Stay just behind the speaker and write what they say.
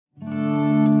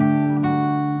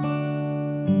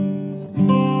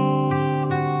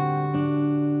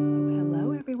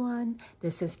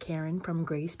This is Karen from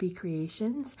Grace Be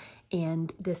Creations,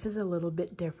 and this is a little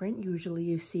bit different. Usually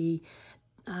you see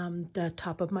the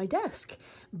top of my desk,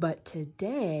 but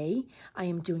today I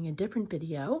am doing a different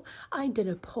video. I did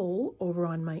a poll over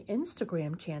on my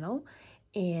Instagram channel,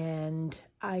 and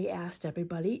I asked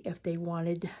everybody if they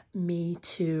wanted me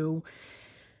to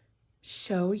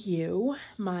show you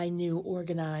my new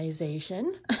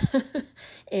organization.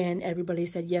 And everybody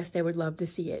said yes, they would love to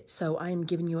see it. So I am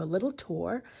giving you a little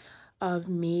tour of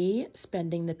me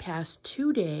spending the past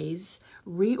 2 days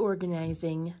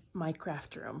reorganizing my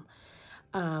craft room.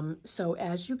 So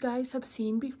as you guys have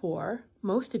seen before,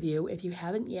 most of you, if you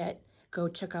haven't yet, go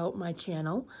check out my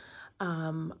channel.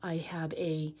 I have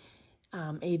a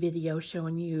video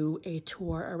showing you a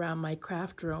tour around my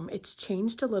craft room. It's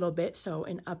changed a little bit, so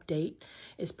an update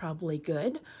is probably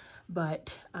good,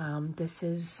 but this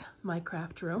is my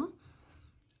craft room.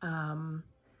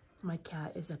 My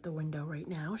cat is at the window right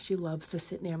now. She loves to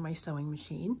sit near my sewing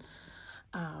machine.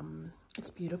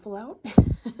 It's beautiful out.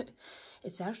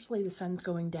 It's actually, the sun's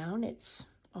going down. It's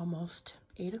almost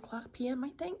 8 o'clock p.m. I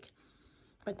think.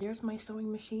 But there's my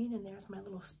sewing machine, and there's my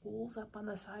little spools up on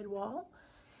the side wall.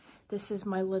 This is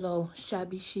my little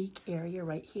shabby chic area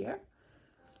right here.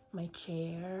 My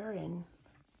chair, and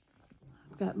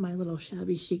I've got my little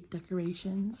shabby chic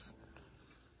decorations.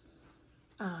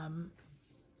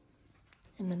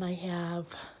 And then I have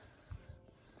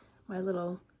my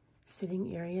little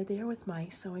sitting area there with my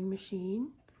sewing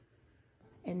machine.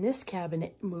 And this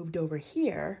cabinet moved over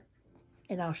here,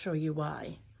 and I'll show you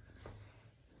why.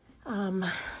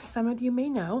 Some of you may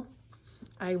know,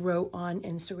 I wrote on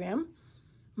Instagram,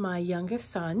 my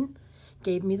youngest son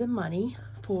gave me the money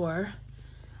for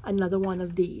another one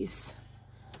of these.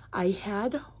 I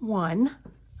had one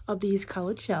of these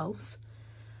colored shelves.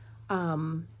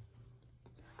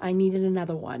 I needed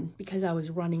another one because I was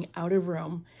running out of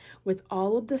room with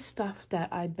all of the stuff that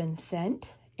I've been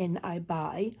sent and I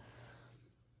buy.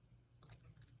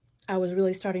 I was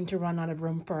really starting to run out of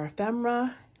room for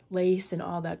ephemera, lace, and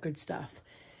all that good stuff.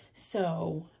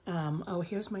 So, oh,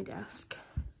 here's my desk.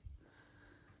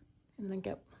 And I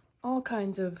get all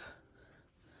kinds of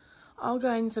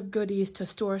goodies to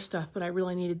store stuff, but I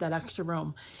really needed that extra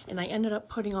room. And I ended up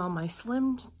putting all my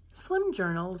slim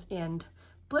journals and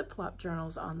flip-flop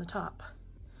journals on the top.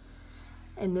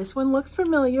 And this one looks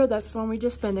familiar. That's the one we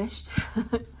just finished.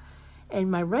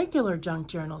 And my regular junk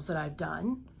journals that I've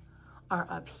done are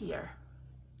up here.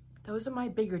 Those are my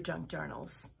bigger junk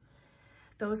journals.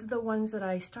 Those are the ones that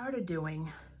I started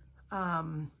doing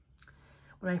when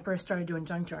I first started doing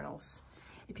junk journals.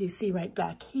 If you see right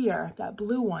back here, that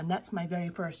blue one, that's my very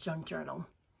first junk journal.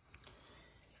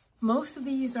 Most of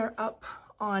these are up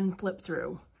on flip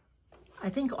through. I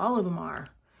think all of them are,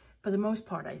 for the most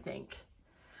part, I think.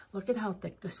 Look at how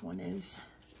thick this one is.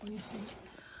 Let me see.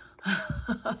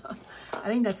 I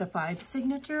think that's a 5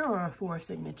 signature or a 4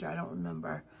 signature. I don't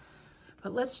remember.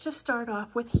 But let's just start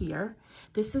off with here.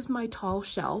 This is my tall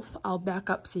shelf. I'll back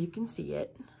up so you can see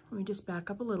it. Let me just back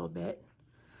up a little bit.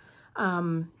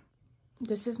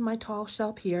 This is my tall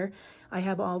shelf here. I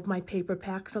have all of my paper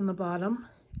packs on the bottom.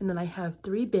 And then I have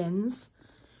 3 bins,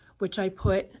 which I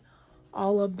put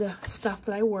all of the stuff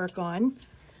that I work on.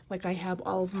 Like I have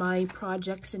all of my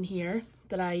projects in here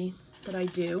that I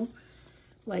do.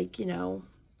 Like, you know,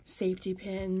 safety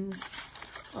pins,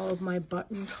 all of my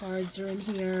button cards are in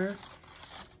here.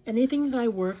 Anything that I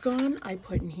work on, I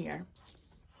put in here.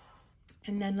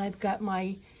 And then I've got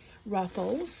my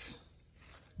ruffles.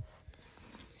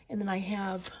 And then I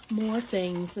have more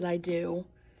things that I do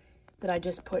that I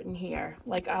just put in here.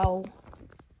 Like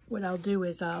what I'll do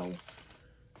is I'll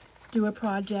do a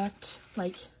project,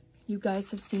 like you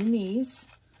guys have seen these.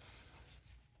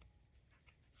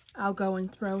 I'll go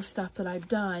and throw stuff that I've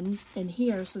done in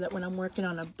here so that when I'm working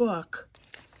on a book,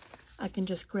 I can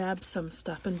just grab some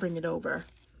stuff and bring it over.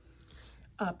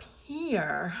 Up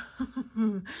here,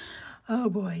 oh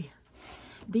boy,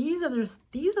 these are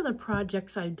the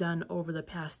projects I've done over the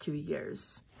past 2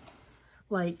 years.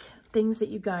 Like things that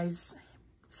you guys,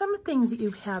 some things that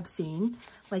you have seen,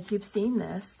 like you've seen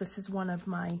this. This is one of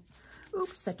my,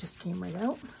 oops, that just came right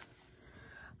out.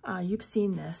 You've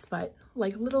seen this, but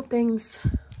like little things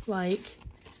like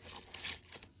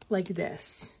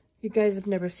this. You guys have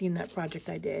never seen that project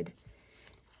I did.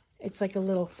 It's like a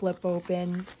little flip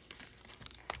open.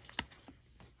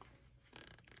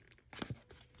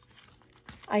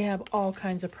 I have all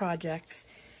kinds of projects.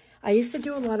 I used to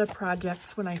do a lot of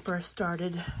projects when I first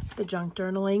started the junk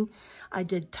journaling. I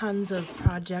did tons of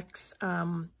projects,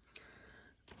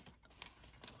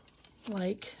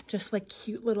 like just like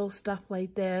cute little stuff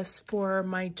like this for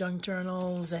my junk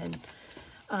journals, and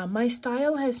My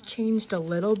style has changed a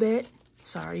little bit.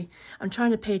 Sorry, I'm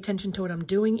trying to pay attention to what I'm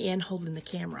doing and holding the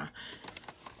camera.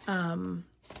 You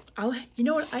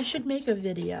know what? I should make a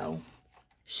video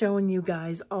showing you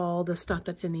guys all the stuff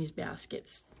that's in these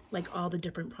baskets, like all the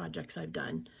different projects I've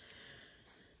done.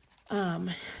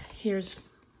 Here's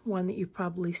one that you've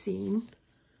probably seen.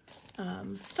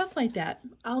 Stuff like that.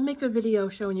 I'll make a video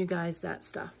showing you guys that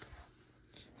stuff.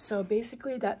 So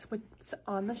basically that's what's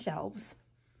on the shelves.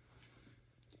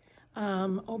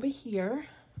 Over here,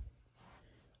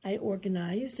 I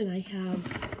organized and I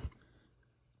have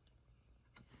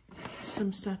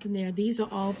some stuff in there. These are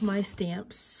all of my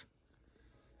stamps.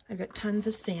 I've got tons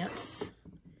of stamps.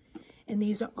 And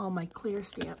these are all my clear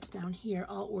stamps down here,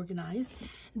 all organized.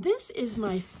 This is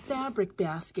my fabric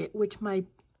basket, which my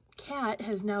cat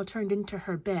has now turned into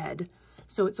her bed.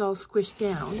 So it's all squished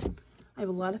down. I have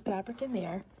a lot of fabric in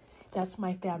there. That's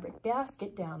my fabric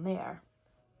basket down there.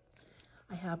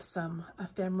 I have some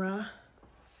ephemera.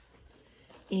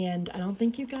 And I don't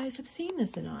think you guys have seen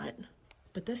this or not,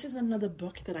 but this is another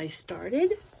book that I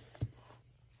started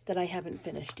that I haven't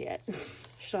finished yet.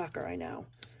 Shocker, I know.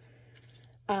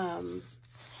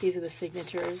 These are the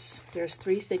signatures. There's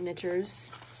 3 signatures.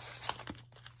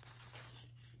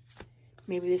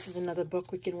 Maybe this is another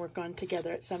book we can work on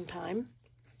together at some time.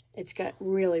 It's got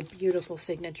really beautiful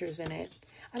signatures in it.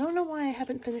 I don't know why I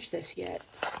haven't finished this yet.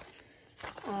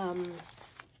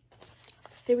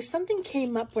 There was something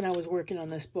came up when I was working on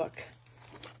this book.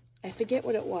 I forget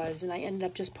what it was, and I ended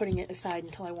up just putting it aside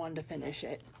until I wanted to finish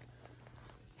it.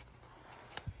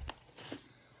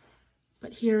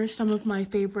 But here are some of my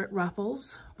favorite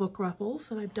ruffles, book ruffles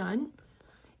that I've done.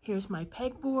 Here's my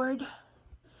pegboard.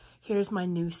 Here's my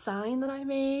new sign that I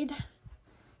made.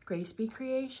 Grace Be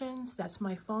Creations, that's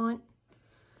my font.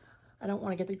 I don't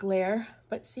want to get the glare,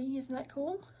 but see, isn't that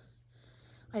cool?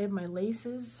 I have my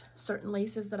laces, certain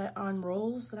laces that I on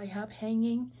rolls that I have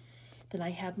hanging. Then I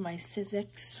have my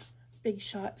Sizzix Big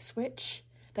Shot switch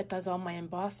that does all my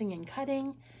embossing and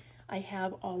cutting. I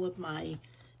have all of my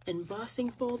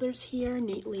embossing folders here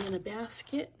neatly in a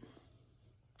basket.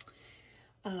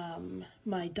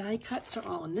 My die cuts are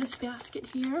all in this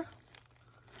basket here.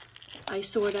 I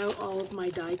sort out all of my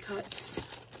die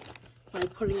cuts by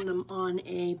putting them on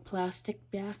a plastic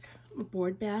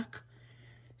board back,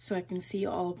 so I can see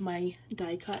all of my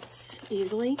die cuts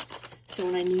easily. So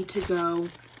when I need to go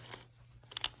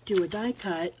do a die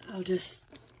cut, I'll just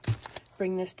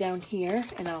bring this down here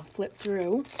and I'll flip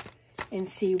through and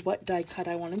see what die cut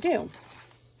I want to do.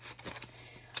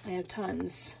 I have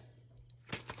tons.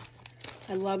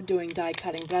 I love doing die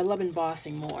cutting, but I love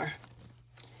embossing more.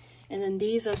 And then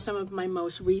these are some of my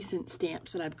most recent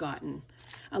stamps that I've gotten.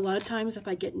 A lot of times if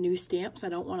I get new stamps, I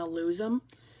don't want to lose them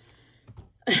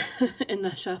in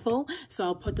the shuffle, so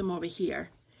I'll put them over here.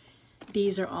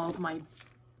 These are all of my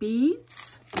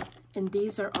beads, and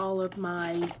these are all of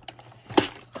my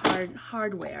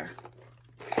hardware.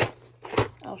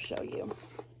 I'll show you.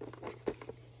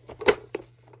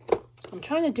 I'm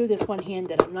trying to do this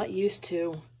one-handed. I'm not used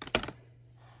to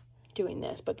doing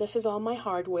this, but this is all my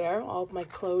hardware, all of my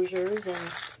closures,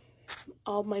 and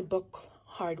all my book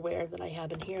hardware that I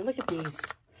have in here. Look at these.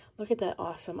 Look at that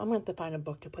awesome. I'm going to have to find a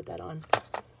book to put that on.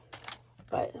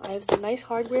 But I have some nice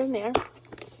hardware in there.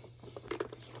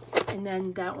 And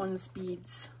then that one's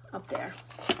beads up there.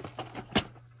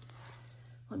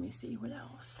 Let me see what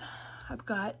else. I've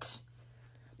got,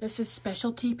 this is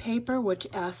specialty paper, which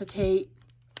acetate,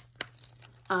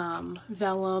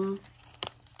 vellum,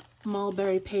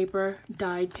 mulberry paper,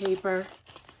 dyed paper,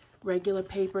 regular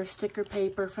paper, sticker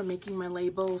paper for making my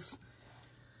labels,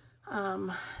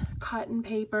 cotton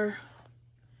paper.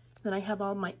 Then I have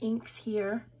all my inks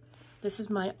here. This is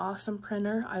my awesome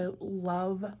printer. I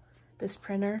love this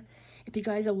printer. If you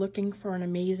guys are looking for an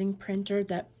amazing printer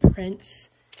that prints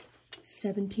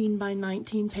 17 by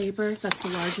 19 paper, that's the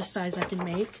largest size I can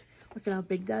make. Look at how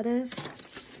big that is.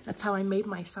 That's how I made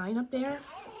my sign up there.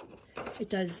 It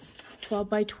does 12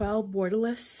 by 12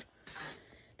 borderless.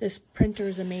 This printer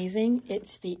is amazing.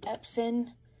 It's the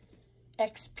Epson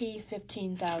XP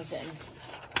 15000.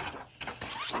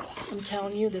 I'm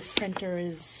telling you, this printer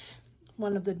is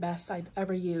one of the best I've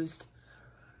ever used.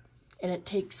 And it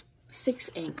takes 6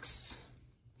 inks,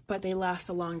 but they last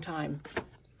a long time.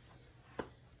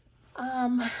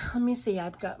 Let me see,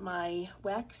 I've got my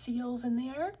wax seals in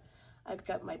there. I've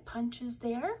got my punches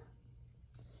there.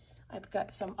 I've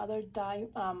got some other die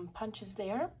punches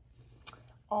there.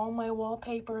 All my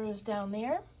wallpaper is down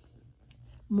there.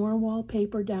 More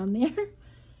wallpaper down there.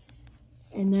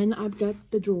 And then I've got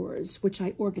the drawers, which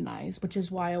I organized, which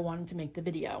is why I wanted to make the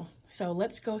video. So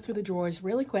let's go through the drawers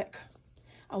really quick.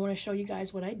 I want to show you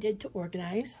guys what I did to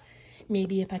organize.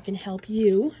 Maybe if I can help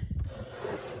you.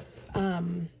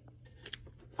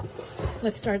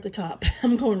 Let's start at the top.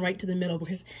 I'm going right to the middle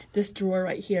because this drawer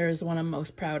right here is the one I'm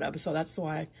most proud of. So that's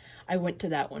why I went to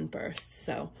that one first.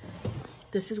 So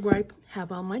this is where I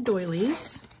have all my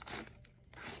doilies.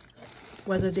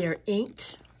 Whether they're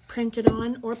inked, printed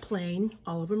on, or plain,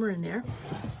 all of them are in there.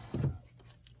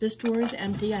 This drawer is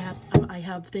empty. I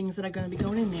have things that are going to be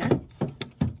going in there.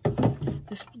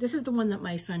 This is the one that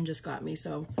my son just got me,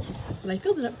 but I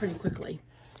filled it up pretty quickly.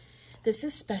 This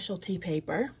is specialty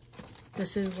paper.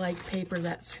 This is like paper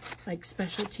that's like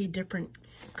specialty, different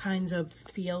kinds of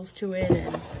feels to it.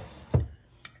 And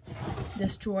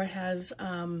this drawer has,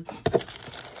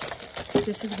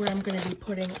 this is where I'm going to be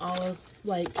putting all of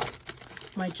like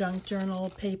my junk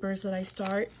journal papers that I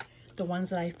start, the ones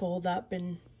that I fold up,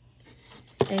 and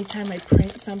anytime I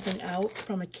print something out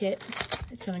from a kit,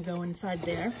 it's going to go inside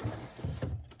there.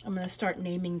 I'm going to start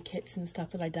naming kits and stuff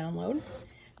that I download.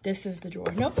 This is the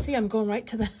drawer. Nope, see, I'm going right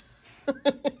to the...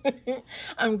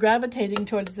 I'm gravitating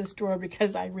towards this drawer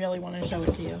because I really want to show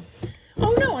it to you.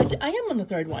 Oh, no, I am on the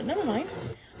third one. Never mind.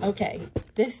 Okay,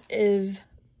 this is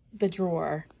the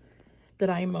drawer that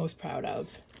I'm most proud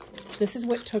of. This is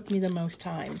what took me the most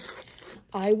time.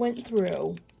 I went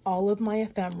through all of my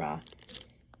ephemera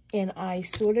and I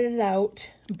sorted it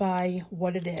out by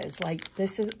what it is. Like,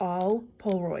 this is all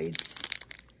Polaroids.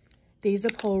 These are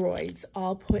Polaroids,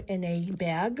 all put in a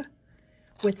bag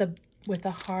with a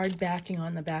hard backing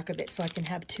on the back of it so I can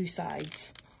have two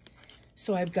sides.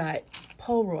 So I've got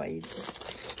Polaroids,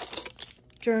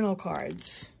 journal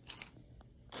cards,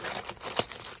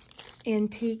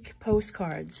 antique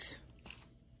postcards,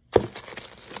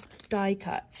 die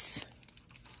cuts,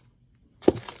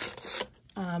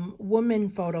 woman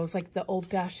photos, like the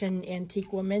old-fashioned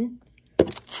antique woman.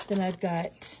 Then I've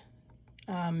got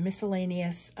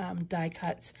miscellaneous die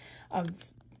cuts of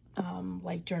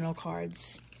like journal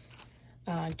cards,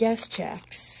 guest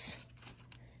checks,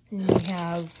 and we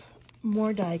have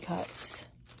more die cuts.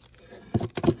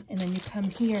 And then you come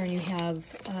here and you have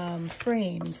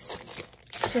frames,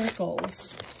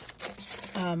 circles,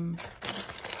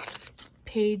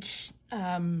 page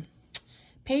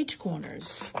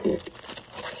corners.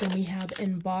 Then we have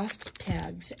embossed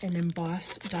tags and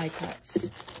embossed die cuts.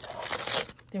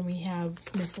 Then we have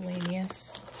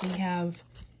miscellaneous. We have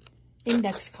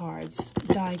index cards,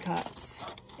 die cuts,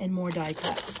 and more die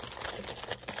cuts.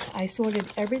 I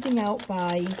sorted everything out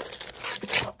by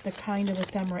the kind of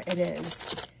ephemera it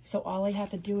is. So all I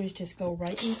have to do is just go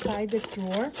right inside the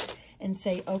drawer and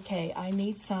say, okay, I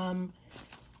need some,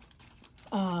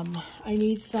 you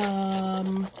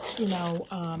know,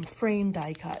 frame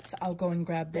die cuts. I'll go and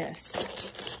grab this.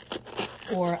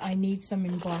 Or I need some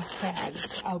embossed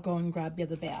tags. I'll go and grab the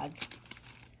other bag.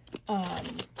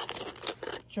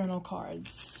 Journal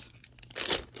cards.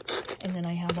 And then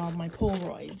I have all my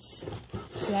Polaroids.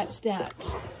 So that's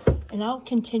that. And I'll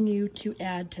continue to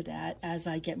add to that as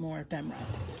I get more ephemera.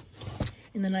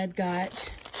 And then I've got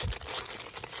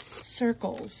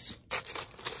circles,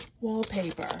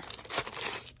 wallpaper.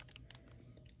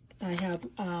 I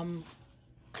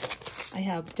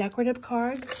have decorative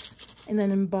cards and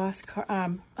then embossed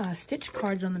stitch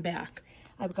cards on the back.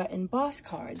 I've got embossed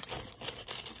cards.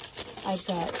 I've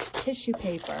got tissue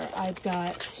paper. I've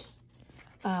got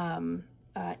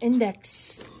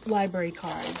index library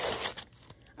cards.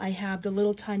 I have the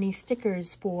little tiny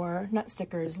stickers for, not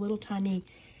stickers, little tiny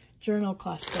journal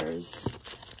clusters.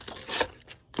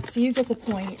 So you get the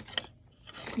point.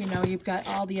 You know, you've got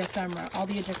all the ephemera, all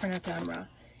the different ephemera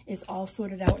is all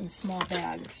sorted out in small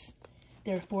bags.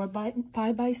 They're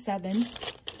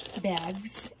 5x7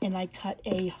 bags, and I cut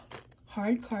a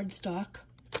hard cardstock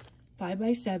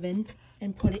 5x7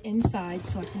 and put it inside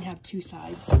so I can have two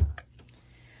sides.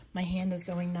 My hand is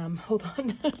going numb. Hold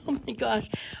on. Oh my gosh.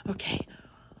 Okay.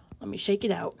 Let me shake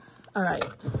it out. All right.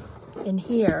 In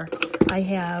here, I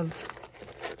have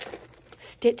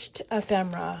stitched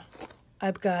ephemera.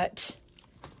 I've got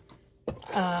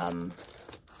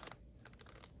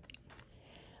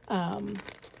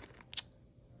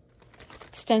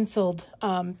stenciled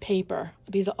paper.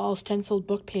 These are all stenciled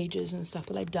book pages and stuff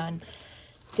that I've done.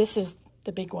 This is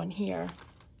the big one here.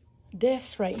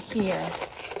 This right here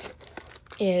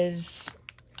is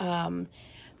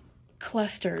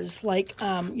clusters, like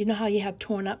you know how you have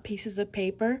torn up pieces of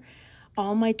paper?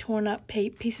 All my torn up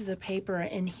pieces of paper are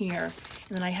in here,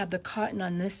 and then I have the cotton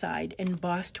on this side,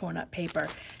 embossed torn up paper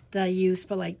that I use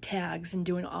for like tags and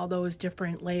doing all those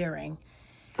different layering.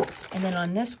 And then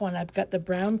on this one, I've got the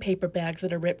brown paper bags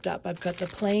that are ripped up. I've got the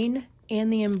plain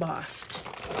and the embossed.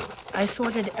 I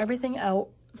sorted everything out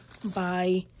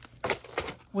by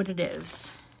what it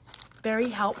is. Very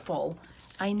helpful.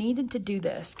 I needed to do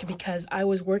this because I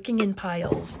was working in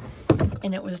piles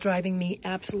and it was driving me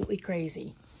absolutely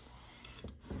crazy.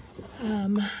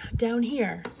 Down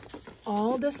here,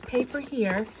 all this paper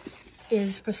here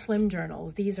is for slim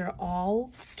journals. These are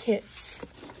all kits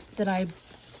that I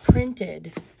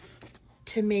printed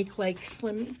to make like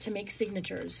to make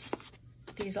signatures.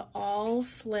 These are all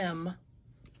slim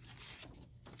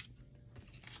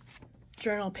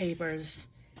journal papers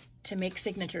to make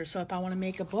signatures. So if I want to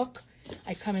make a book,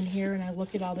 I come in here and I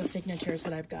look at all the signatures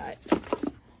that I've got.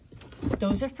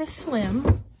 Those are for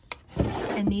slim,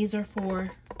 and these are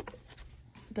for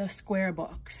the square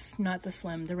books, not the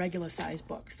slim, the regular size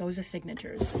books. Those are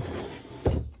signatures.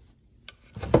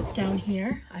 Down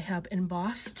here, I have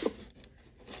embossed.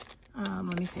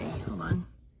 Let me see, hold on.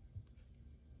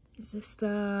 Is this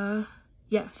the,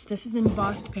 yes, this is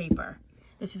embossed paper.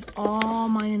 This is all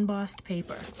my embossed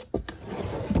paper.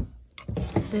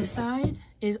 This side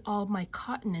is all my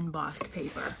cotton embossed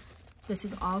paper. This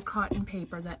is all cotton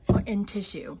paper that in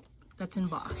tissue that's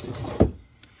embossed.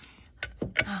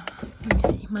 Let me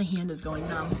see, my hand is going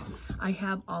numb. I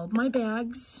have all of my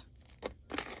bags.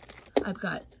 I've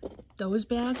got those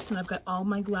bags, and I've got all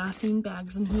my glassine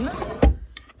bags in here.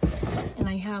 And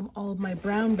I have all of my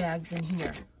brown bags in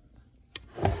here.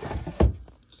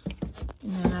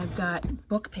 And then I've got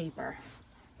book paper.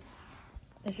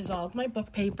 This is all of my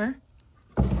book paper.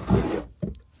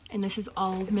 And this is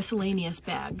all miscellaneous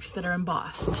bags that are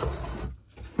embossed.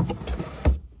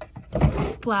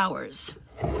 Flowers.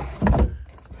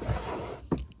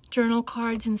 Journal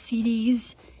cards and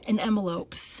CDs and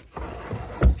envelopes.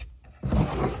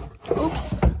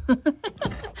 Oops.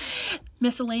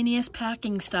 Miscellaneous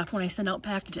packing stuff when I send out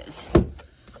packages.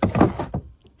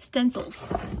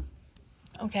 Stencils.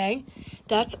 Okay,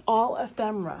 that's all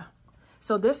ephemera.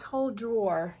 So this whole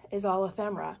drawer is all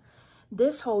ephemera.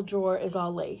 This whole drawer is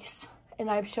all lace. And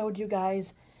I've showed you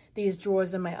guys these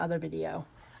drawers in my other video.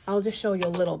 I'll just show you a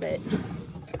little bit.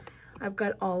 I've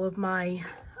got all of my,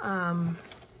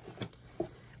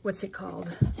 what's it called?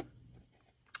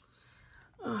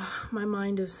 My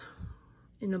mind is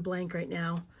in a blank right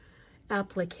now.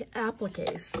 Appliques,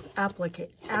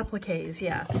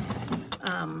 yeah.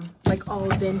 Like all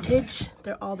vintage.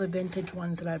 They're all the vintage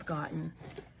ones that I've gotten.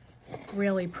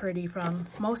 Really pretty from,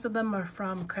 most of them are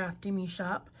from Crafty Me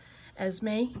Shop.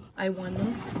 Esme, I won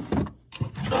them.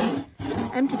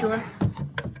 Empty drawer.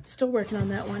 Still working on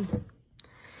that one.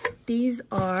 These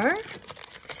are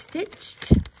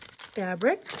stitched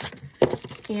fabric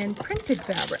and printed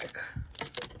fabric.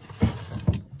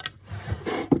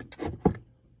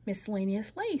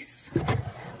 Miscellaneous lace.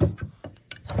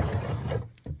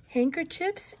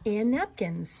 Handkerchiefs and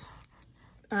napkins.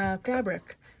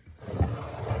 Fabric.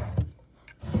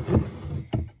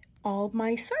 All of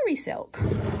my sari silk.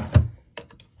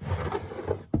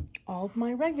 All of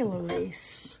my regular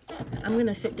lace. I'm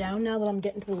gonna sit down now that I'm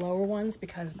getting to the lower ones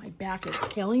because my back is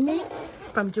killing me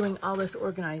from doing all this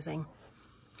organizing.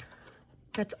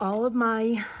 That's all of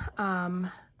my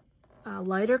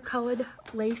lighter colored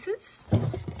laces.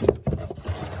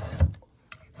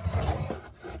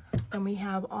 Then we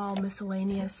have all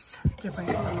miscellaneous different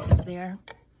laces there.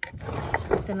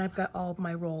 Then I've got all of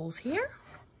my rolls here.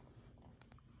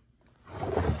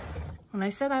 When I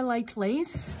said I liked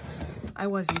lace, I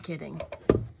wasn't kidding.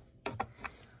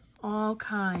 All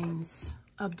kinds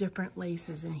of different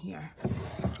laces in here.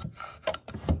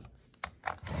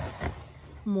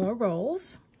 More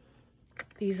rolls.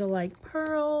 These are like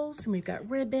pearls, and we've got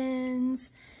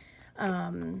ribbons,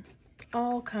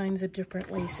 all kinds of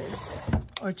different laces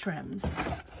or trims.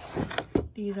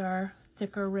 These are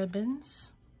thicker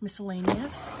ribbons,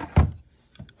 miscellaneous.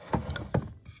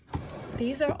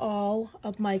 These are all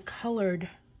of my colored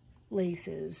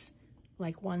laces,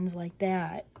 like ones like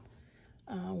that,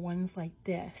 ones like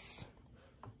this.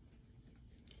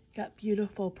 Got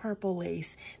beautiful purple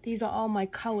lace. These are all my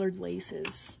colored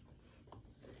laces.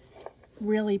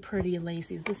 Really pretty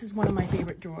laces. This is one of my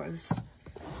favorite drawers.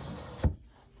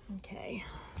 Okay,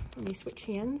 let me switch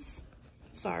hands.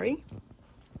 Sorry.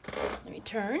 Let me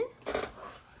turn.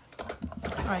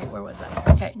 All right, where was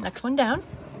I? Okay, next one down.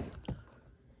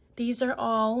 These are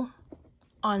all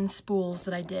on spools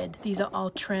that I did. These are all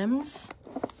trims.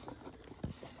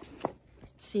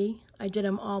 See, I did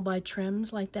them all by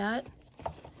trims like that.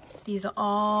 These are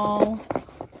all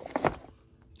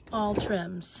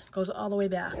trims. Goes all the way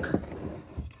back.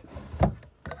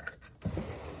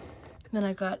 Then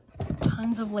I've got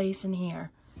tons of lace in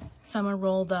here. Some are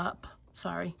rolled up.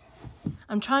 Sorry.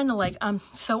 I'm trying to I'm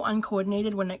so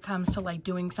uncoordinated when it comes to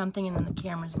doing something and then the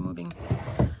camera's moving.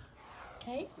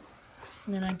 Okay.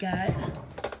 And then I got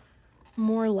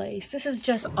more lace. This is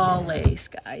just all lace,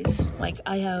 guys. Like,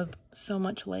 I have so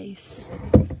much lace.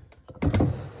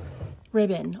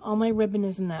 Ribbon. All my ribbon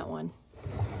is in that one.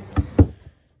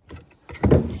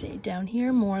 Let me see. Down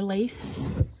here, more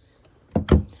lace.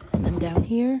 And then down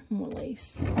here, more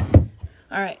lace.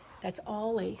 All right. That's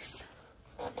all lace.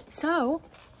 So,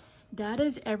 that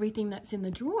is everything that's in the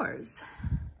drawers.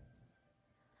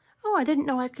 Oh, I didn't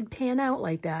know I could pan out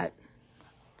like that.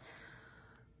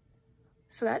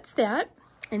 So that's that.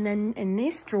 And then in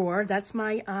this drawer, that's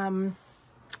my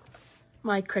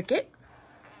my Cricut,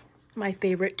 my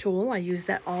favorite tool. I use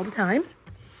that all the time.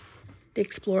 The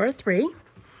Explorer 3.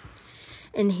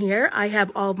 And here I have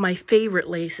all of my favorite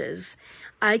laces.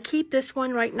 I keep this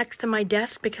one right next to my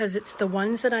desk because it's the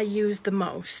ones that I use the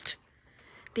most.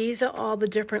 These are all the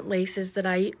different laces that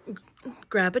I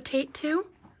gravitate to.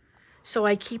 So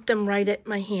I keep them right at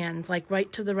my hand, like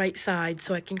right to the right side,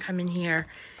 so I can come in here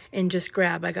and just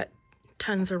grab. I got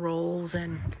tons of rolls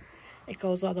and it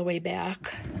goes all the way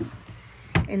back.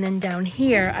 And then down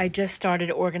here, I just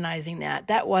started organizing that.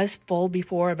 That was full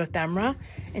before of ephemera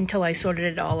until I sorted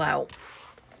it all out.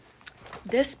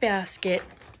 This basket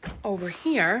over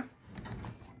here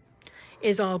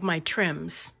is all of my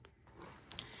trims.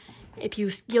 If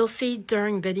you'll see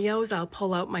during videos, I'll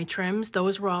pull out my trims.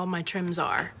 Those where all my trims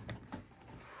are.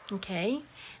 Okay,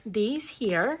 these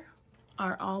here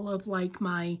are all of like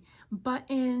my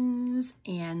buttons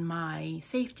and my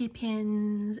safety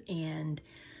pins and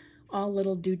all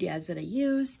little doodads that I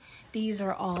use. These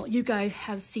are all, you guys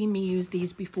have seen me use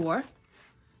these before.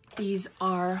 These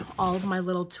are all of my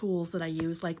little tools that I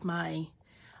use, like my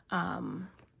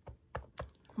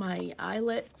my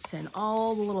eyelets and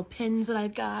all the little pins that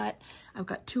I've got. I've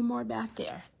got 2 more back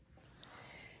there.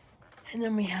 And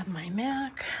then we have my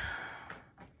Mac.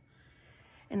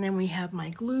 And then we have my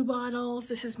glue bottles.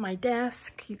 This is my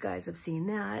desk. You guys have seen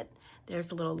that.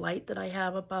 There's a little light that I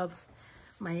have above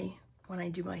my, when I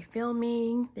do my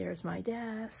filming. There's my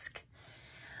desk.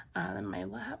 Then my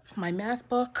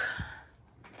MacBook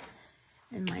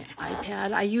and my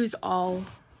iPad. I use all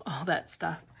that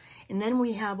stuff. And then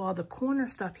we have all the corner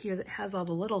stuff here that has all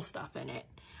the little stuff in it.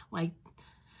 Like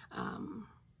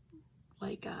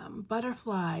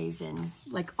butterflies and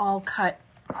like all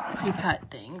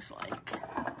pre-cut things,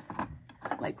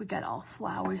 like we got all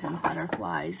flowers and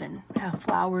butterflies and have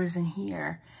flowers in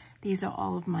here. These are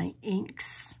all of my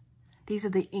inks. These are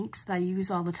the inks that I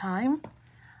use all the time.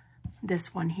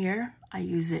 This one here, I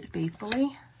use it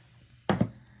faithfully.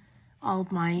 All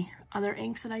of my other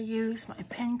inks that I use, my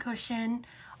pen cushion.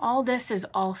 All this is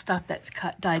all stuff that's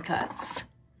die cuts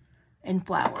and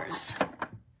flowers.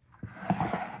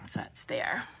 So that's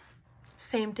there.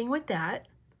 Same thing with that.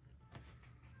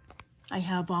 I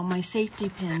have all my safety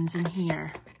pins in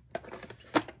here.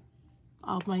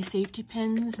 All of my safety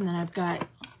pins, and then I've got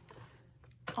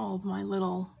all of my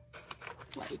little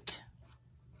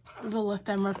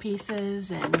ephemera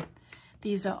pieces, and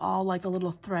these are all like the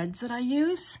little threads that I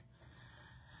use.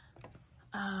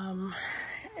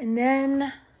 And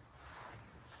then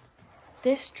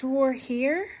this drawer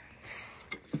here,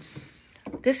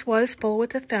 this was full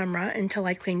with ephemera until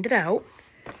I cleaned it out.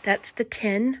 That's the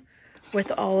tin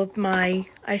with all of my,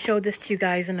 I showed this to you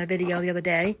guys in a video the other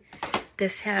day.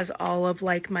 This has all of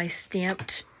like my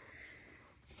stamped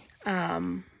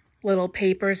little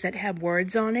papers that have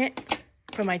words on it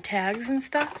for my tags and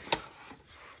stuff.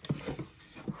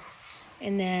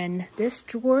 And then this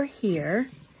drawer here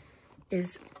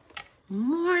is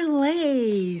more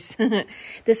lace.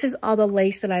 This is all the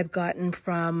lace that I've gotten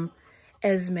from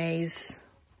Esme's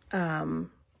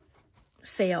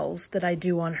sales that I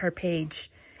do on her page.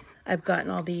 I've gotten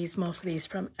all these, most of these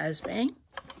from Esme.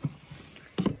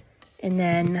 And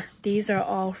then these are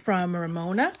all from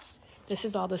Ramona. This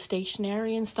is all the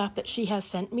stationery and stuff that she has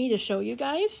sent me to show you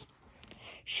guys.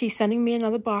 She's sending me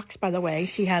another box, by the way.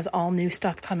 She has all new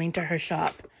stuff coming to her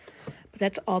shop. But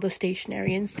that's all the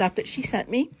stationery and stuff that she sent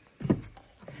me.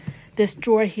 This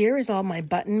drawer here is all my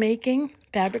button making,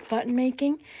 fabric button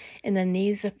making. And then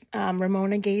these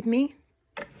Ramona gave me.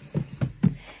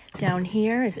 Down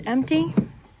here is empty.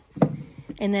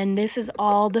 And then this is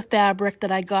all the fabric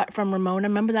that I got from Ramona.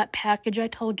 Remember that package I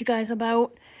told you guys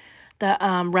about? The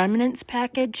remnants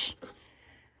package.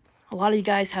 A lot of you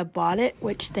guys have bought it,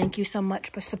 which thank you so much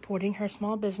for supporting her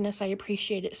small business. I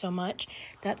appreciate it so much.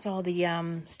 That's all the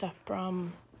stuff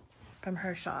from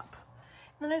her shop.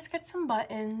 And then I just got some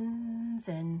buttons,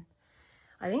 and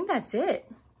I think that's it.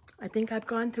 I think I've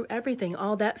gone through everything.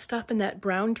 All that stuff in that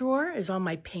brown drawer is all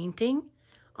my painting.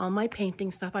 All my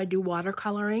painting stuff. I do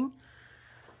watercoloring.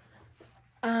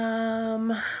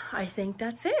 I think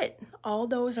that's it. All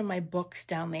those are my books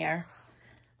down there.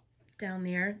 Down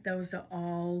there, those are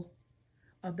all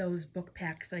of those book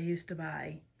packs that I used to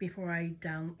buy before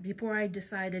I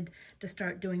decided to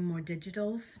start doing more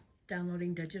digitals,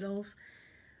 downloading digitals.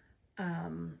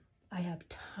 I have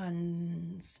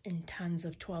tons and tons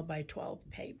of 12 by 12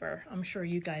 paper. I'm sure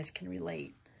you guys can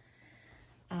relate.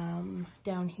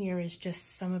 Down here is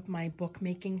just some of my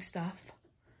bookmaking stuff.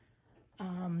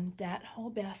 That whole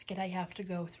basket I have to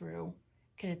go through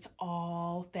because it's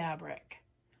all fabric.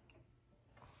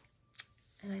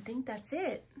 And I think that's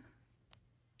it.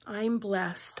 I'm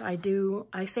blessed. I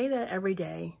say that every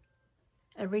day.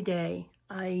 Every day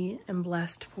I am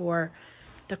blessed for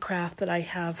the craft that I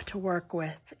have to work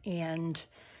with and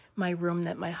my room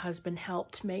that my husband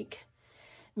helped make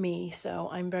me. So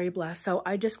I'm very blessed. So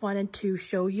I just wanted to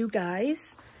show you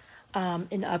guys an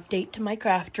update to my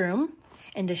craft room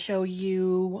and to show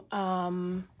you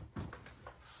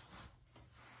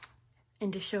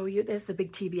there's the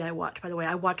big TV I watch, by the way.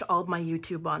 I watch all of my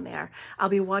YouTube on there. I'll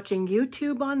be watching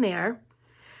YouTube on there.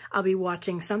 I'll be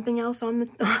watching something else on the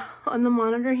on the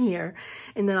monitor here,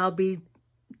 and then I'll be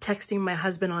texting my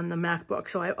husband on the MacBook.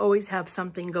 So I always have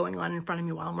something going on in front of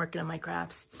me while I'm working on my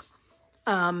crafts.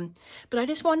 But I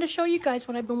just wanted to show you guys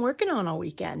what I've been working on all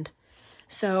weekend.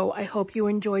 So I hope you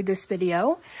enjoyed this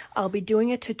video. I'll be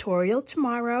doing a tutorial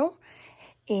tomorrow,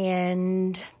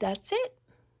 and that's it.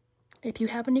 If you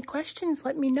have any questions,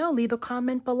 let me know. Leave a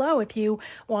comment below. If you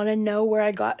want to know where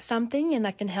I got something and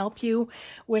I can help you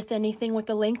with anything with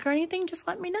a link or anything, just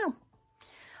let me know.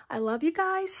 I love you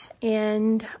guys,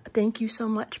 and thank you so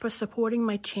much for supporting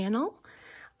my channel.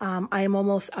 I am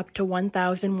almost up to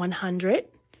 1,100.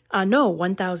 No,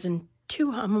 1,200.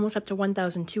 I'm almost up to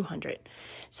 1,200.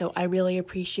 So I really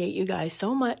appreciate you guys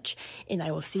so much, and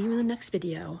I will see you in the next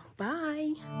video.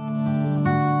 Bye.